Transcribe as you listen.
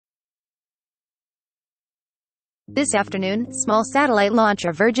This afternoon, small satellite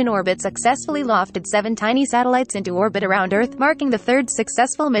launcher Virgin Orbit successfully lofted 7 tiny satellites into orbit around Earth, marking the third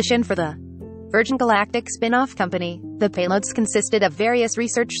successful mission for the Virgin Galactic spin-off company. The payloads consisted of various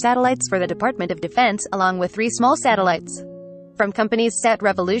research satellites for the Department of Defense, along with 3 small satellites from companies Set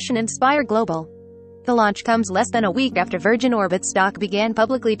Revolution and Spire Global. The launch comes less than a week after Virgin Orbit stock began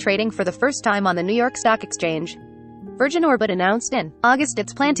publicly trading for the first time on the New York Stock Exchange. Virgin Orbit announced in August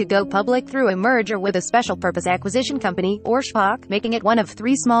its plan to go public through a merger with a special purpose acquisition company, or SPAC, making it one of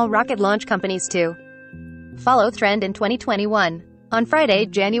 3 small rocket launch companies to follow trend in 2021. On Friday,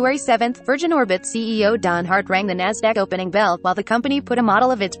 January 7th, Virgin Orbit CEO Don Hart rang the Nasdaq opening bell while the company put a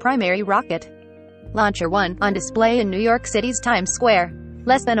model of its primary rocket, Launcher One, on display in New York City's Times Square.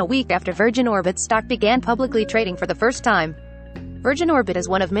 Less than a week after Virgin Orbit stock began publicly trading for the first time. Virgin Orbit is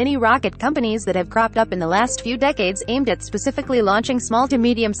one of many rocket companies that have cropped up in the last few decades aimed at specifically launching small to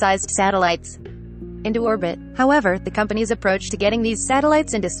medium-sized satellites into orbit. However, the company's approach to getting these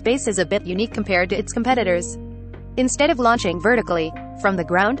satellites into space is a bit unique compared to its competitors. Instead of launching vertically from the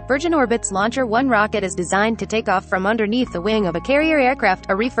ground, Virgin Orbit's Launcher One rocket is designed to take off from underneath the wing of a carrier aircraft,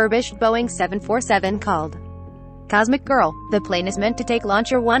 a refurbished Boeing 747 called Cosmic Girl. The plane is meant to take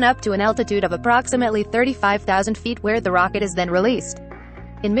Launcher One up to an altitude of approximately 35,000 feet, where the rocket is then released.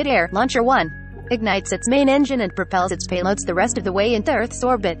 In midair, Launcher One ignites its main engine and propels its payloads the rest of the way into Earth's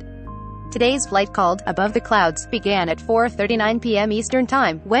orbit. Today's flight, called Above the Clouds, began at 4:39 p.m. Eastern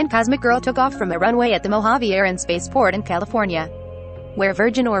Time, when Cosmic Girl took off from a runway at the Mojave Air and Spaceport in California, where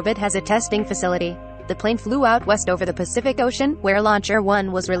Virgin Orbit has a testing facility. The plane flew out west over the Pacific Ocean, where Launcher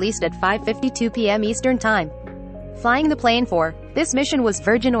One was released at 5:52 p.m. Eastern Time. Flying the plane for this mission was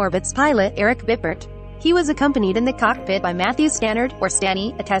Virgin Orbit's pilot, Eric Bippert. He was accompanied in the cockpit by Matthew Stannard, or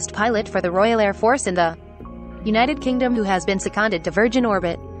Stanny, a test pilot for the Royal Air Force in the United Kingdom who has been seconded to Virgin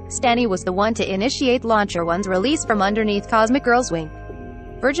Orbit. Stanny was the one to initiate Launcher One's release from underneath Cosmic Girl's wing.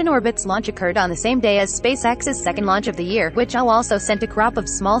 Virgin Orbit's launch occurred on the same day as SpaceX's second launch of the year, which also sent a crop of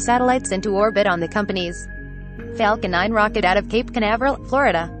small satellites into orbit on the company's Falcon 9 rocket out of Cape Canaveral,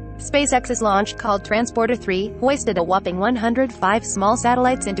 Florida. SpaceX's launch, called Transporter 3, hoisted a whopping 105 small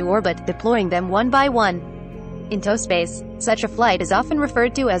satellites into orbit, deploying them one by one into space. Such a flight is often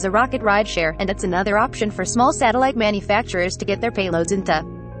referred to as a rocket rideshare, and it's another option for small satellite manufacturers to get their payloads into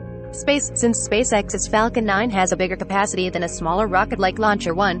space. Since SpaceX's Falcon 9 has a bigger capacity than a smaller rocket like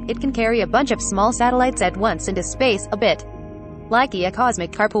Launcher One, it can carry a bunch of small satellites at once into space, a bit like a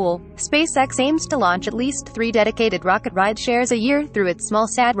cosmic carpool. SpaceX aims to launch at least 3 dedicated rocket ride shares a year through its small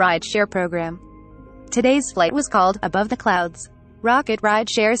sat ride share program. Today's flight was called Above the Clouds. Rocket ride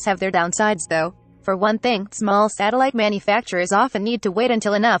shares have their downsides though. For one thing, small satellite manufacturers often need to wait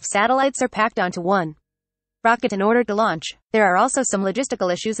until enough satellites are packed onto one rocket in order to launch. There are also some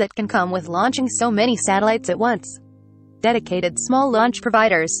logistical issues that can come with launching so many satellites at once. Dedicated small launch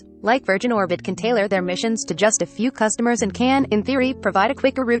providers, like Virgin Orbit, can tailor their missions to just a few customers and can, in theory, provide a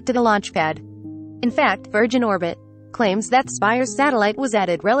quicker route to the launch pad. In fact, Virgin Orbit claims that Spire's satellite was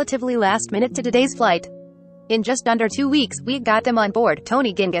added relatively last minute to today's flight. In just under 2 weeks, we got them on board,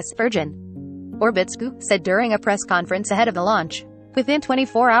 Tony Gingiss, Virgin Orbit's scoop, said during a press conference ahead of the launch. Within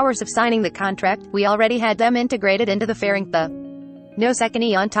 24 hours of signing the contract, we already had them integrated into the fairing, the no second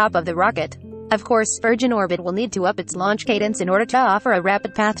on top of the rocket. Of course, Virgin Orbit will need to up its launch cadence in order to offer a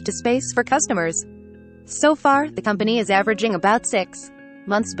rapid path to space for customers. So far, the company is averaging about 6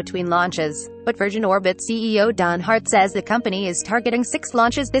 months between launches, but Virgin Orbit CEO Don Hart says the company is targeting 6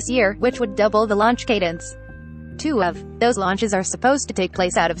 launches this year, which would double the launch cadence. 2 of those launches are supposed to take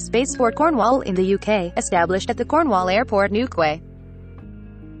place out of Spaceport Cornwall in the UK, established at the Cornwall Airport, Newquay.